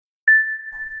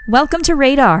Welcome to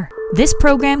Radar. This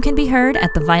program can be heard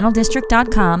at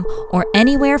thevinyldistrict.com or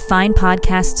anywhere fine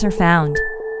podcasts are found.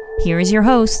 Here is your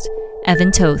host,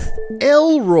 Evan Toth.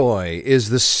 Elroy is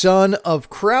the son of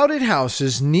Crowded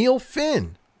House's Neil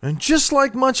Finn. And just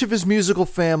like much of his musical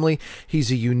family,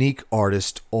 he's a unique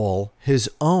artist all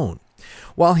his own.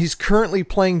 While he's currently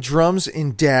playing drums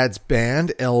in Dad's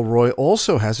band, Elroy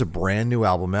also has a brand new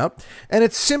album out, and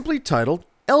it's simply titled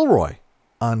Elroy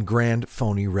on Grand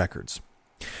Phony Records.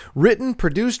 Written,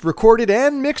 produced, recorded,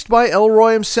 and mixed by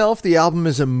Elroy himself, the album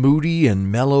is a moody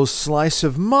and mellow slice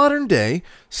of modern-day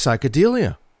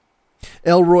psychedelia.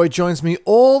 Elroy joins me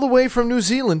all the way from New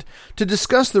Zealand to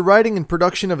discuss the writing and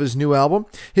production of his new album,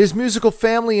 his musical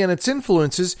family and its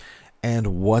influences,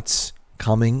 and what's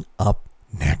coming up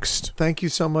next. Thank you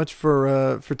so much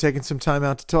for taking some time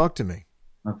out to talk to me.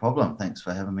 No problem. Thanks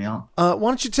for having me on. Why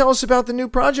don't you tell us about the new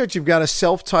project? You've got a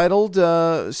self-titled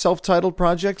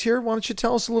project here. Why don't you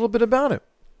tell us a little bit about it?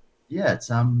 Yeah,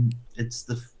 it's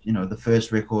the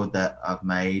first record that I've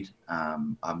made.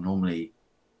 I'm normally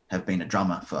have been a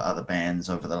drummer for other bands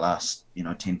over the last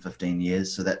 10, 15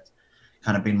 years. So that's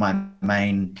kind of been my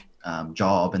main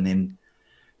job, and then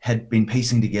had been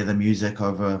piecing together music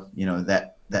over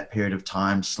that period of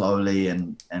time slowly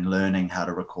and learning how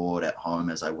to record at home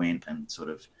as I went, and sort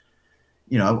of,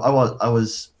 I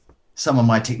was some of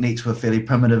my techniques were fairly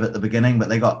primitive at the beginning, but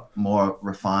they got more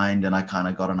refined, and I kind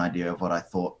of got an idea of what I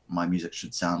thought my music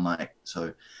should sound like.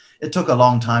 So it took a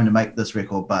long time to make this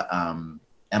record, but and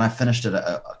I finished it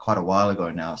quite a while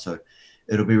ago now. So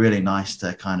it'll be really nice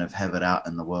to kind of have it out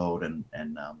in the world and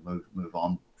move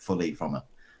on fully from it.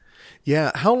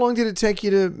 Yeah. How long did it take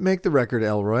you to make the record,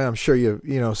 Elroy? I'm sure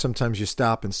sometimes you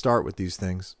stop and start with these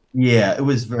things. Yeah, it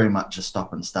was very much a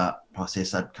stop and start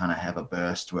process. I'd kind of have a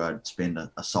burst where I'd spend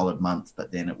a solid month,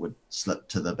 but then it would slip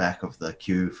to the back of the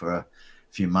queue for a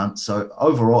few months. So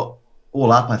overall,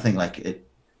 all up, I think like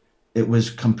it was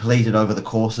completed over the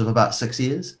course of about 6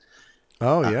 years.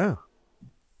 Oh, yeah.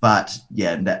 But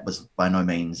yeah, that was by no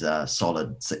means a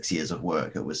solid 6 years of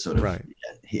work. It was sort of right.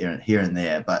 here and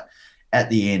there. But at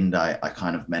the end, I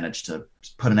kind of managed to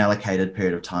put an allocated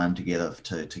period of time together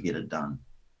to get it done.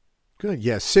 Good.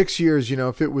 Yeah. 6 years,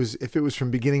 if it was from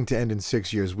beginning to end in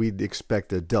 6 years, we'd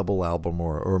expect a double album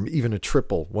or even a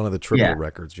triple, one of the triple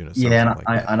records, something and like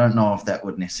that. I don't know if that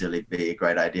would necessarily be a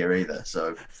great idea either.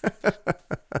 So,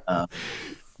 Right.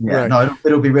 No,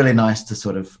 it'll be really nice to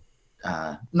sort of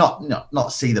not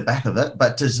see the back of it,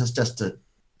 but just to,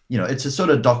 it's a sort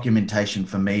of documentation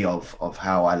for me of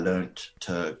how I learned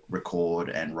to record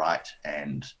and write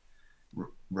and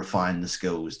refine the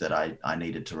skills that I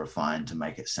needed to refine to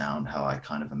make it sound how I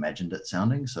kind of imagined it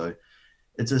sounding. So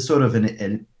it's a sort of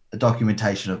a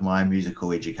documentation of my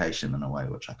musical education in a way,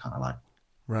 which I kind of like.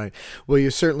 Right. Well, you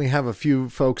certainly have a few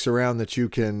folks around that you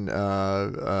can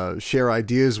share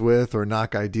ideas with or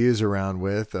knock ideas around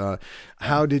with.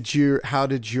 How did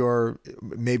your,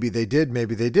 maybe they did,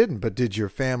 maybe they didn't, but did your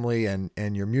family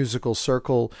and your musical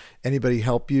circle, anybody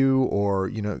help you or,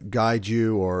 guide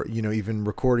you or, even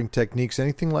recording techniques,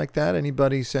 anything like that?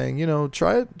 Anybody saying,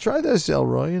 try this,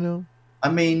 Elroy, I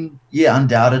mean, yeah,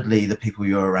 undoubtedly the people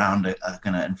you're around are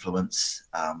going to influence,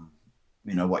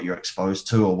 what you're exposed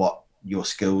to or what your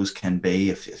skills can be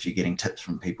if you're getting tips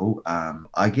from people.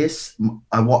 I guess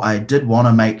I did want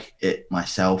to make it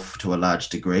myself to a large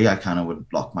degree. I kind of would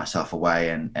lock myself away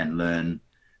and learn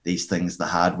these things the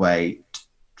hard way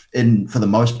for the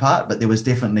most part, but there was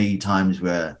definitely times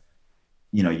where,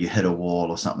 you hit a wall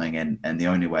or something and the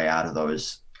only way out of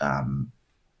those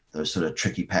sort of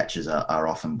tricky patches are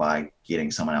often by getting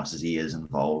someone else's ears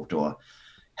involved or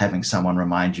having someone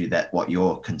remind you that what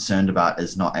you're concerned about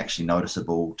is not actually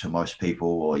noticeable to most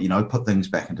people or, put things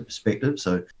back into perspective.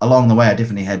 So along the way, I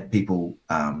definitely had people,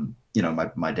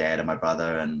 my dad and my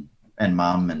brother and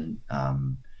mum and,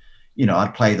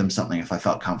 I'd play them something if I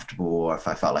felt comfortable or if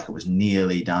I felt like it was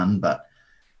nearly done.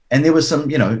 And there was some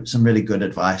really good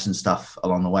advice and stuff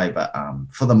along the way. But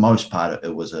for the most part,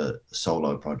 it was a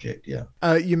solo project. Yeah.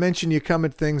 You mentioned you come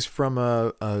at things from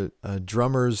a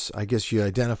drummer's. I guess you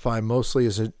identify mostly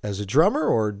as a drummer,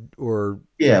 or.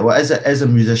 Yeah, well, as a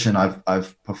musician,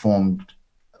 I've performed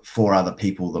for other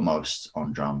people the most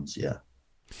on drums. Yeah.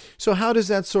 So how does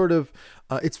that sort of?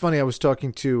 It's funny. I was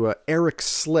talking to Eric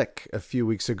Slick a few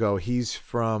weeks ago. He's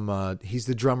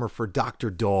the drummer for Dr.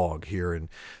 Dog here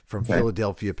from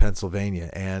Philadelphia, Pennsylvania,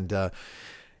 and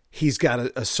he's got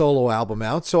a solo album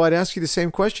out. So I'd ask you the same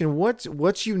question: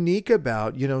 what's unique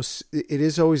about it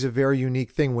is always a very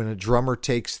unique thing when a drummer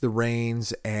takes the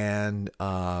reins and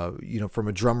from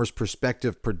a drummer's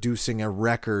perspective, producing a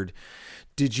record.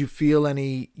 Did you feel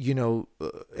any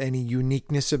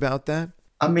uniqueness about that?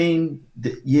 I mean,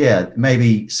 yeah,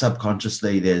 maybe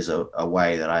subconsciously there's a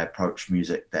way that I approach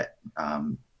music that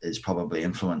is probably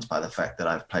influenced by the fact that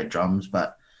I've played drums.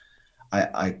 But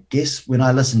I guess when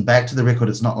I listen back to the record,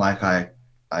 it's not like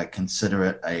I consider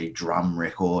it a drum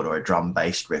record or a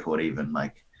drum-based record even.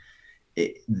 Like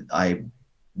I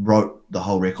wrote the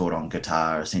whole record on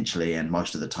guitar essentially, and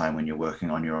most of the time when you're working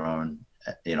on your own,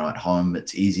 at home,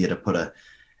 it's easier to put a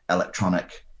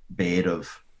electronic bed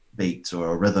of beats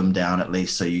or a rhythm down at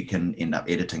least, so you can end up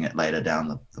editing it later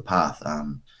down the path.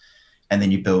 And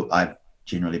then I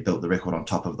generally built the record on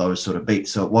top of those sort of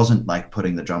beats, so it wasn't like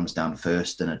putting the drums down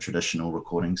first in a traditional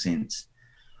recording sense,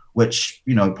 which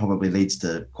probably leads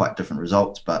to quite different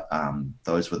results, but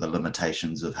those were the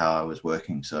limitations of how I was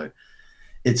working. So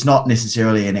it's not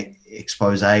necessarily an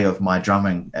expose of my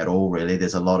drumming at all, really.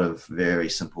 There's a lot of very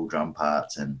simple drum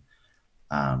parts, and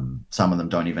some of them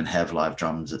don't even have live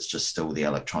drums. It's just still the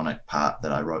electronic part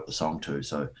that I wrote the song to.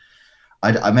 So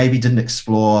I maybe didn't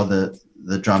explore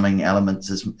the drumming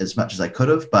elements as much as I could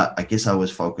have, but I guess I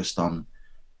was focused on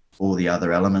all the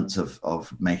other elements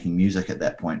of making music at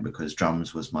that point, because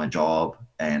drums was my job,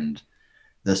 and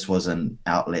this was an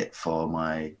outlet for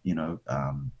my,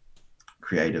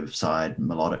 creative side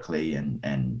melodically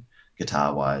and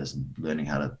guitar wise, and learning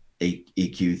how to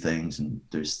EQ things and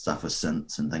do stuff with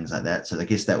synths and things like that. So I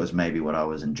guess that was maybe what I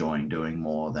was enjoying doing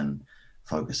more than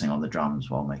focusing on the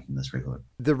drums while making this record.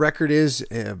 The record is,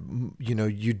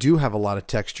 you do have a lot of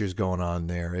textures going on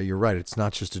there. You're right. It's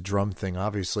not just a drum thing.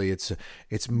 Obviously,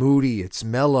 it's moody, it's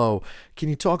mellow. Can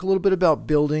you talk a little bit about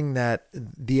building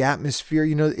the atmosphere?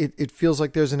 It feels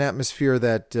like there's an atmosphere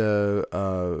that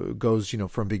goes,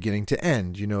 from beginning to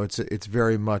end. It's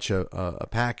very much a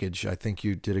package. I think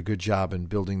you did a good job in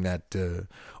building that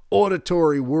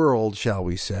auditory world, shall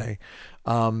we say.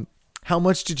 How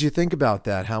much did you think about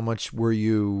that? How much were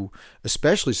you,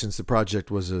 especially since the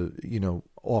project was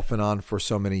off and on for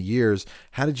so many years,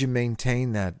 how did you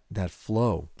maintain that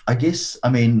flow? I guess,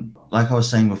 like I was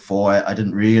saying before, I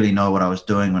didn't really know what I was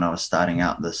doing when I was starting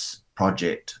out this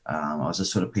project. I was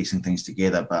just sort of piecing things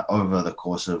together, but over the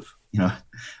course of,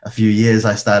 a few years,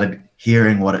 I started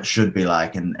hearing what it should be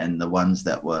like, and the ones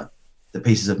that were the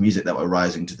pieces of music that were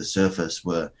rising to the surface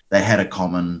they had a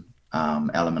common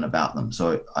element about them.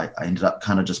 So I ended up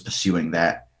kind of just pursuing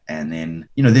that. And then,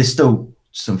 there's still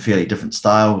some fairly different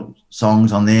style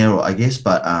songs on there, I guess,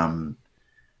 but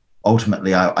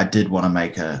ultimately I did want to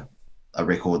make a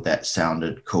record that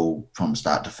sounded cool from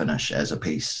start to finish as a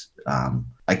piece.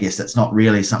 I guess that's not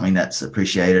really something that's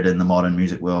appreciated in the modern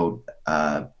music world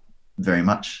very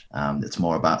much. It's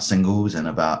more about singles and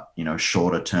about,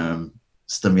 shorter term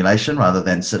stimulation rather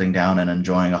than sitting down and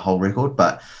enjoying a whole record.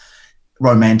 But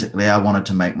romantically, I wanted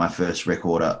to make my first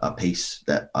record a piece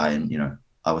that I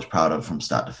was proud of from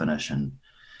start to finish. And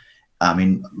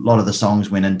a lot of the songs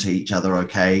went into each other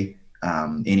okay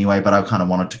anyway, but I kind of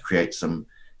wanted to create some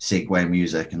segue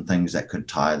music and things that could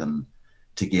tie them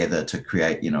together to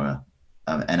create,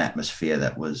 an atmosphere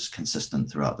that was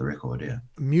consistent throughout the record. Yeah.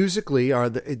 Musically,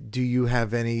 do you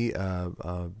have any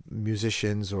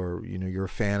musicians, or you're a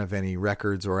fan of any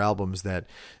records or albums that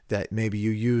maybe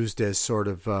you used as sort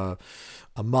of a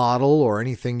model, or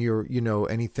anything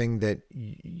anything that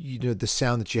the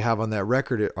sound that you have on that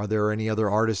record? Are there any other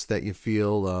artists that you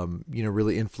feel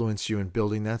really influenced you in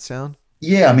building that sound?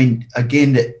 Yeah,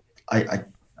 again, I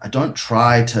don't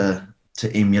try to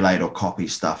emulate or copy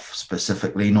stuff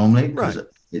specifically normally, because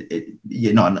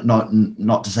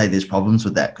not to say there's problems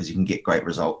with that, because you can get great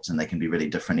results and they can be really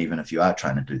different even if you are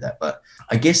trying to do that. But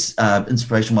I guess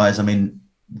inspiration wise,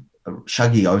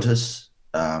 Shuggy Otis,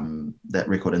 that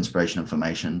record Inspiration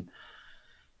Information,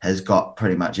 has got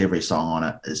pretty much every song on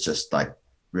it is just like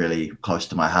really close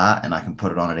to my heart, and I can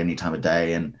put it on at any time of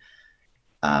day. And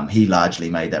he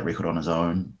largely made that record on his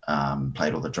own,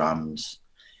 played all the drums.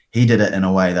 He did it in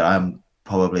a way that I'm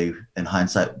probably, in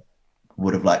hindsight,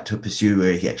 would have liked to pursue,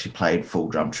 where he actually played full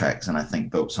drum tracks and I think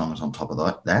built songs on top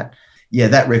of that. Yeah,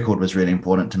 that record was really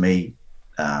important to me.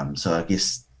 So I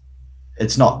guess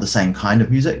it's not the same kind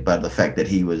of music, but the fact that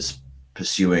he was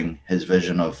pursuing his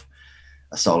vision of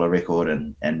a solo record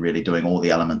and really doing all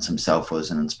the elements himself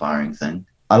was an inspiring thing.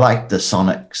 I like the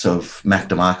sonics of Mac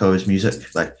DeMarco's music.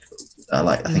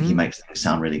 I think he makes things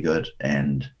sound really good,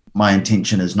 and my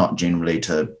intention is not generally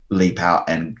to leap out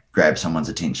and grab someone's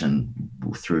attention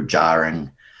through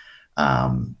jarring,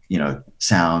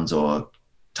 sounds or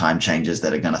time changes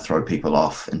that are going to throw people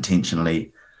off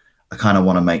intentionally. I kind of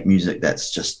want to make music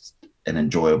that's just an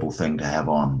enjoyable thing to have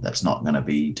on, that's not going to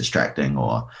be distracting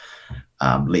or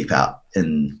leap out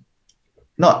in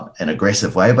not an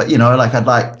aggressive way, but, you know, like I'd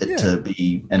like it to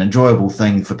be an enjoyable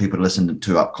thing for people to listen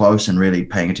to up close and really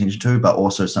paying attention to, but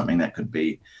also something that could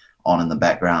be on in the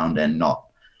background and not,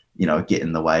 you know, get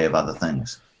in the way of other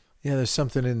things. Yeah, there's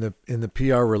something in the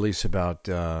PR release about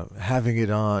having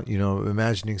it on, you know,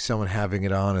 imagining someone having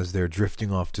it on as they're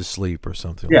drifting off to sleep or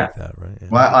something like that, right? Yeah.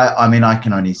 Well, I mean, I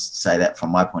can only say that from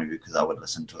my point of view because I would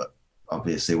listen to it,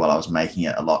 obviously, while I was making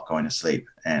it a lot going to sleep.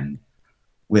 And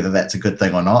whether that's a good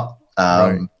thing or not,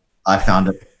 I found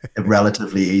it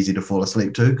relatively easy to fall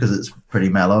asleep to because it's pretty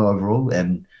mellow overall.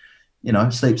 And, you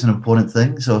know, sleep's an important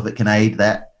thing. So if it can aid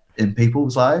that in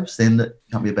people's lives, then it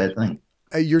can't be a bad thing.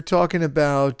 You're talking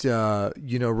about,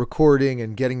 you know, recording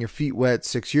and getting your feet wet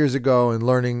 6 years ago and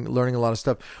learning a lot of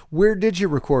stuff. Where did you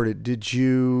record it? Did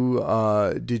you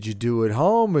do it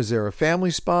home? Was there a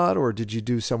family spot, or did you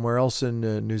do somewhere else in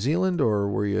New Zealand, or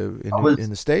were you in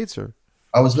the States? Or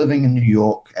I was living in New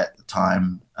York at the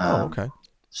time. Okay.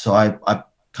 So I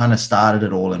kind of started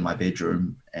it all in my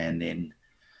bedroom, and then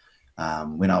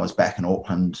when I was back in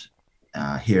Auckland,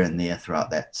 here and there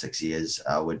throughout that 6 years,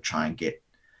 I would try and get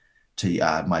to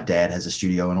my dad has a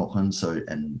studio in Auckland,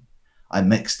 and I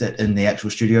mixed it in the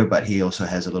actual studio, but he also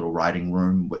has a little writing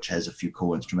room which has a few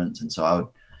cool instruments, and so I would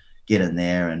get in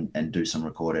there and do some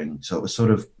recording. So it was sort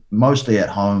of mostly at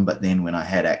home, but then when I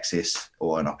had access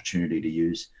or an opportunity to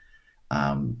use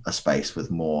a space with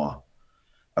more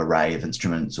array of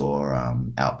instruments or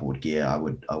outboard gear, I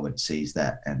would seize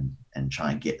that and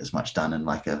try and get as much done in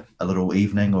like a little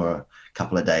evening or a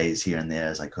couple of days here and there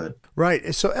as I could.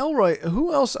 Right. So Elroy,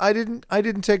 who else? I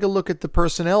didn't take a look at the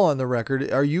personnel on the record.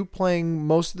 Are you playing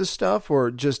most of the stuff, or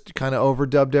just kind of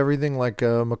overdubbed everything like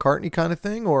a McCartney kind of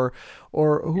thing, or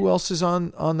who else is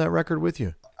on that record with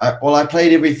you? I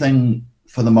played everything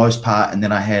for the most part, and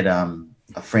then I had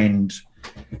a friend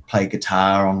play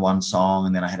guitar on one song,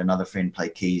 and then I had another friend play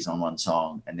keys on one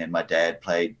song, and then my dad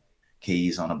played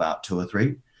keys on about 2 or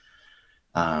 3.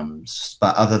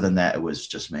 But other than that, it was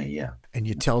just me. Yeah. And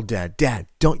you tell Dad,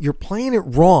 you're playing it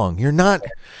wrong. You're not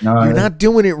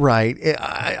doing it right.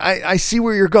 I see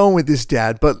where you're going with this,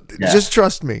 Dad, but just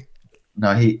trust me.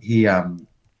 No, he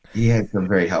had some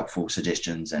very helpful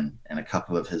suggestions, and a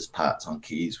couple of his parts on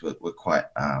keys were quite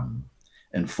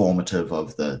informative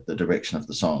of the direction of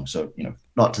the song. So, you know,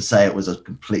 not to say it was a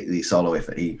completely solo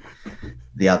effort.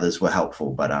 The others were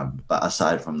helpful, but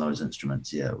aside from those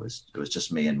instruments, it was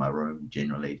just me in my room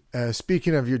generally.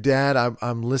 Speaking of your dad,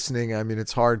 I'm listening. I mean,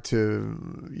 it's hard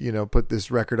to, you know, put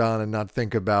this record on and not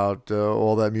think about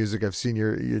all that music. I've seen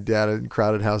your dad in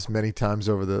Crowded House many times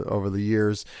over the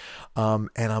years, and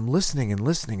I'm listening,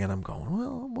 and I'm going,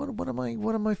 well, what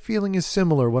am I feeling is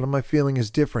similar? What am I feeling is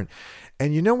different?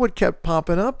 And you know what kept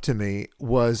popping up to me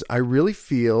was I really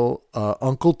feel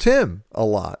Uncle Tim a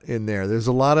lot in there. There's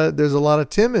a lot of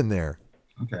Tim in there.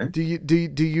 Okay.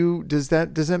 Does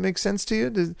that make sense to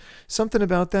you? Something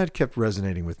about that kept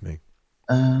resonating with me.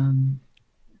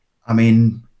 I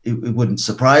mean, it wouldn't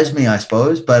surprise me, I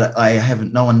suppose, but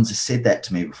no one's said that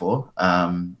to me before.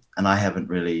 And I haven't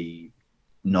really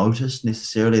noticed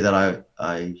necessarily that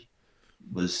I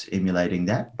was emulating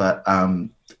that, but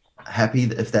happy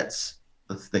if that's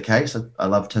the case. I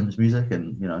love Tim's music,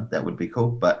 and, you know, that would be cool,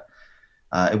 but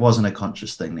it wasn't a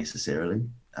conscious thing necessarily.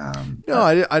 No,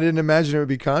 I didn't imagine it would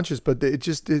be conscious, but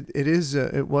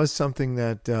it was something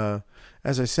that,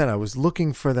 as I said, I was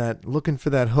looking for that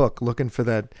hook, looking for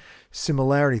that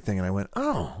similarity thing, and I went,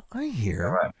 oh, I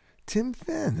hear Tim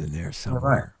Finn in there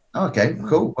somewhere. Right. Okay,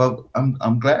 cool. Well,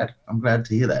 I'm glad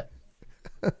to hear that.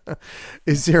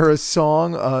 Is there a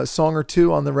song or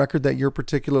two on the record that you're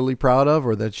particularly proud of,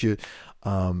 or that you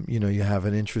have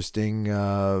an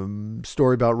interesting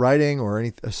story about writing,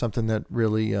 or something that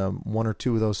really one or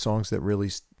two of those songs that really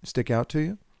stick out to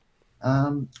you?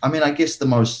 I mean, I guess the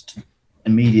most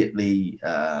immediately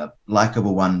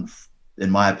likable one,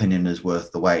 in my opinion, is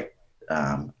Worth the Wait,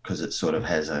 because it sort of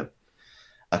has a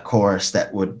chorus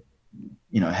that would,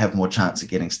 you know, have more chance of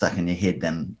getting stuck in your head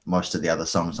than most of the other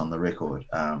songs on the record.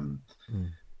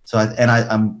 So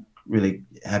I'm really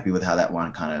happy with how that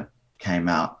one kind of came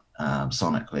out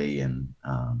sonically, and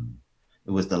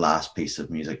it was the last piece of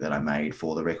music that I made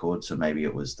for the record, so maybe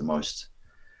it was the most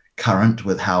current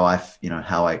with how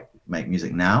I make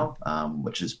music now,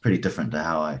 which is pretty different to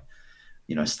how I,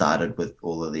 you know, started with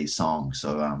all of these songs.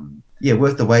 So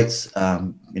Worth the Wait's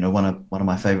one of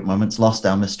my favorite moments. Lost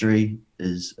Our Mystery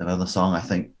is another song I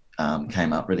think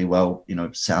came out really well, you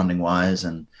know, sounding wise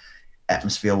and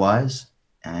atmosphere wise.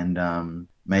 And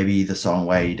maybe the song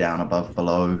Way Down Above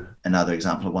Below, another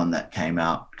example of one that came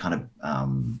out kind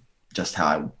of just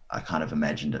how I kind of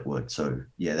imagined it would. So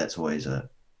yeah, that's always a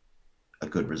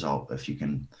good result if you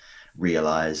can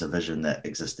realize a vision that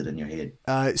existed in your head.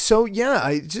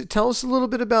 Tell us a little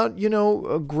bit about,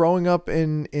 growing up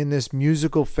in this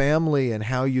musical family and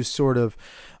how you sort of,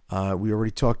 we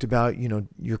already talked about,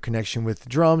 your connection with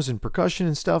drums and percussion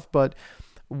and stuff, but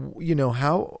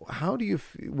how do you,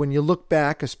 when you look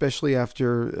back, especially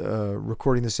after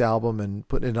recording this album and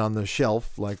putting it on the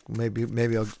shelf, like maybe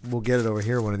we'll get it over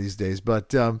here one of these days,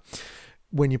 but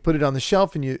when you put it on the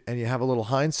shelf and you have a little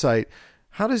hindsight,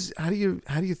 how do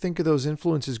you think of those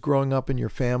influences growing up in your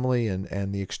family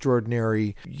and the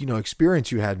extraordinary,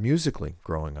 experience you had musically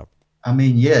growing up? I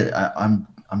mean, yeah, I'm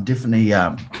definitely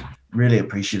really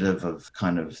appreciative of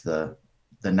kind of the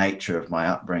nature of my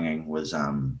upbringing was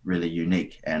really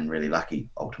unique and really lucky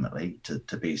ultimately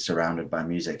to be surrounded by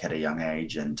music at a young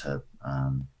age and to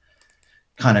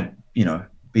kind of,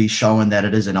 be shown that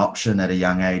it is an option at a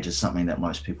young age is something that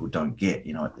most people don't get.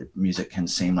 Music can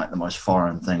seem like the most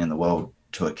foreign thing in the world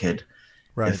to a kid,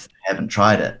 right, if they haven't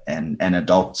tried it, and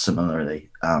adults similarly.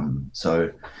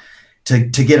 So to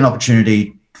get an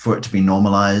opportunity for it to be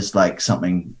normalized, like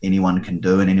something anyone can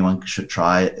do and anyone should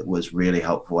try, it was really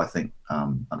helpful. I think,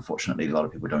 unfortunately, a lot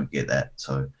of people don't get that.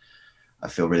 So I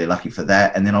feel really lucky for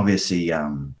that. And then obviously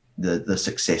the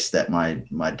success that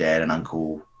my dad and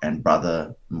uncle and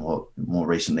brother more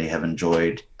recently have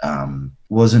enjoyed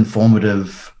was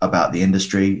informative about the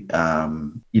industry.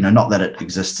 Not that it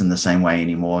exists in the same way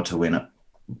anymore to when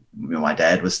my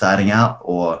dad was starting out,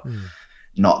 or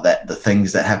not that the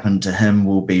things that happened to him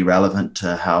will be relevant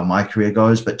to how my career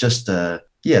goes, but just the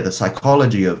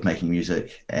psychology of making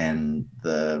music and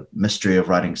the mystery of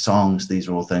writing songs. These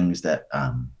are all things that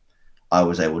I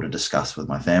was able to discuss with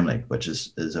my family, which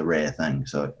is a rare thing.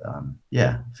 So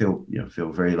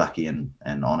feel very lucky and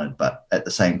honored, but at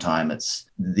the same time, it's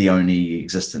the only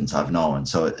existence I've known.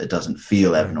 So it doesn't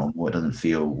feel abnormal. It doesn't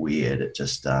feel weird. It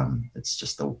just it's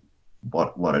just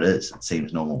what it is. It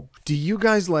seems normal. Do you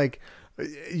guys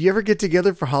you ever get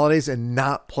together for holidays and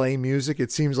not play music?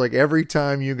 It seems like every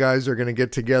time you guys are going to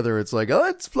get together, it's like, oh,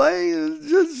 let's play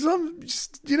some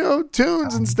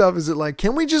tunes and stuff. Is it like,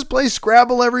 can we just play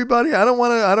Scrabble, everybody? I don't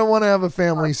want to have a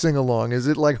family sing along. Is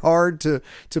it hard to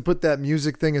put that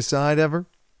music thing aside ever?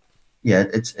 Yeah,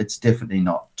 it's definitely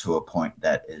not to a point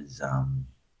that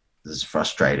is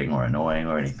frustrating or annoying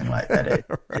or anything like that.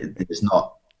 It's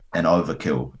not an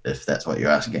overkill, if that's what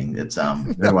you're asking. It's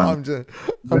everyone's allowed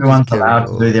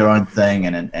to do their own thing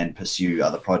and pursue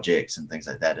other projects and things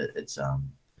like that. It's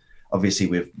obviously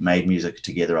we've made music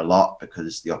together a lot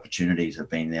because the opportunities have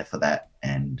been there for that,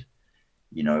 and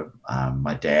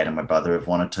my dad and my brother have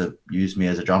wanted to use me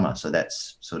as a drummer, so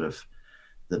that's sort of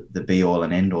the be all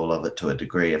and end all of it to a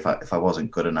degree. If I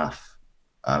wasn't good enough,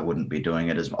 I wouldn't be doing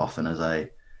it as often as I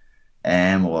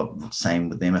am, or same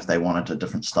with them if they wanted a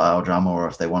different style drummer, or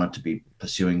if they wanted to be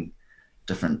pursuing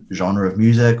different genre of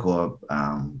music, or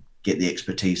get the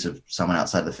expertise of someone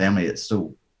outside the family. It's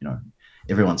still,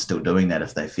 everyone's still doing that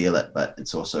if they feel it, but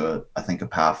it's also, I think, a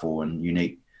powerful and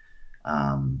unique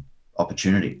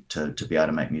opportunity to be able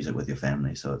to make music with your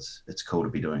family. So it's cool to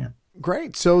be doing it.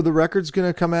 Great. So the record's going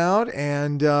to come out,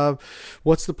 and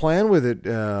what's the plan with it?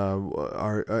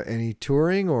 Are any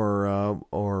touring, or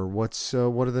what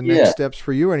are the next steps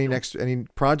for you? Any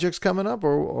projects coming up,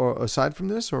 or aside from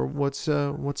this, or what's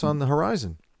on the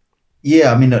horizon?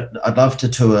 Yeah, I mean, I'd love to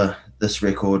tour this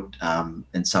record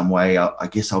in some way. I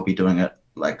guess I'll be doing it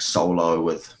like solo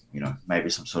with maybe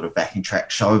some sort of backing track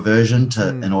show version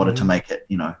in order to make it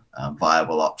a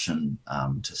viable option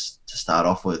to start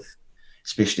off with.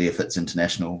 Especially if it's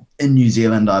international. In New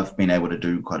Zealand, I've been able to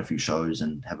do quite a few shows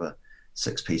and have a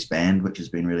 6-piece band, which has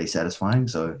been really satisfying.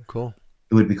 So cool.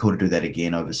 It would be cool to do that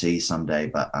again overseas someday.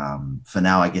 But for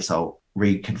now, I guess I'll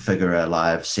reconfigure a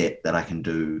live set that I can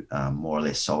do more or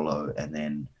less solo, and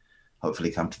then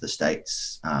hopefully come to the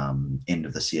States end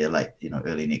of this year,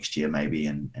 early next year maybe,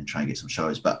 and try and get some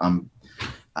shows. But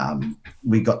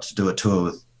we got to do a tour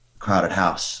with Crowded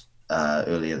House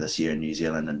earlier this year in New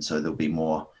Zealand, and so there'll be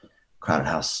more Crowded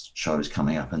House shows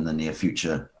coming up in the near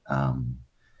future.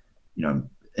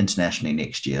 Internationally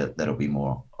next year, that'll be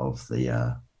more of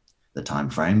the time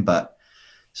frame. But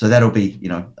so that'll be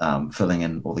filling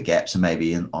in all the gaps, and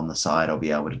maybe on the side I'll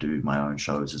be able to do my own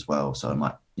shows as well. So I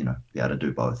might be able to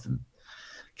do both and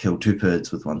kill two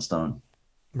birds with one stone.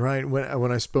 Right.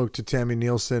 When I spoke to Tammy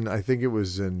Nielsen, I think it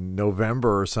was in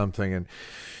November or something, and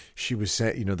she was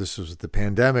saying, this was the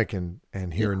pandemic, and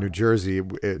here in New Jersey,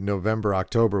 November,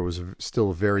 October was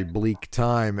still a very bleak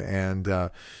time. And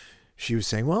she was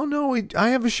saying, well, no, I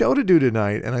have a show to do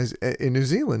tonight. And in New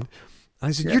Zealand.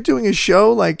 I said, "You're doing a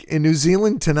show like in New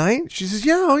Zealand tonight?" She says,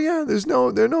 "Yeah, oh yeah.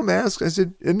 There are no masks." I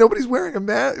said, "And nobody's wearing a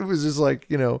mask." It was just like,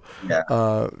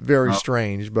 very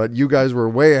strange. But you guys were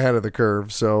way ahead of the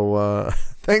curve. So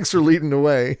thanks for leading the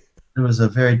way. It was a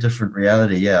very different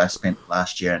reality. Yeah, I spent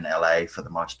last year in LA for the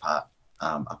most part,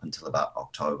 up until about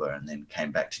October, and then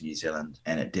came back to New Zealand.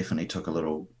 And it definitely took a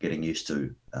little getting used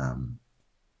to.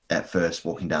 At first,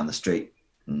 walking down the street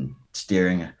and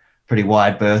staring a pretty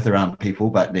wide berth around people,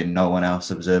 but then no one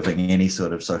else observing any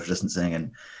sort of social distancing.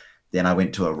 And then I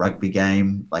went to a rugby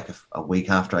game like a week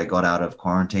after I got out of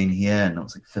quarantine here, and it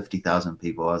was like 50,000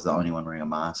 people. I was the only one wearing a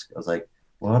mask. I was like,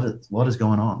 what is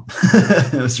going on?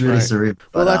 It was really surreal.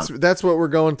 Well, that's what we're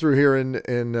going through here in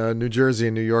New Jersey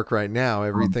and New York right now.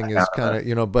 Everything is kind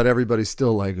of, but everybody's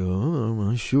still like, oh, am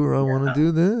I sure I want to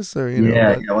do this? Or,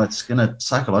 it's going to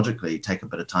psychologically take a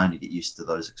bit of time to get used to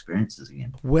those experiences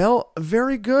again. Well,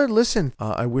 very good. Listen,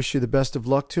 I wish you the best of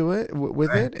luck to it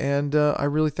with it. And I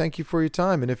really thank you for your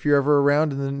time. And if you're ever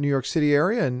around in the New York City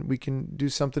area and we can do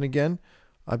something again,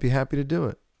 I'd be happy to do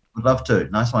it. Would love to.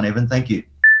 Nice one, Evan. Thank you.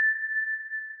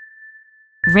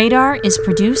 Radar is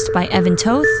produced by Evan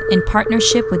Toth in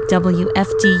partnership with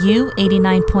WFDU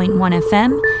 89.1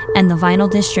 FM and the Vinyl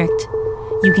District.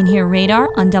 You can hear Radar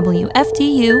on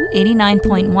WFDU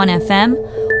 89.1 FM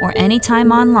or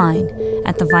anytime online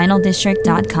at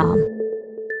thevinyldistrict.com.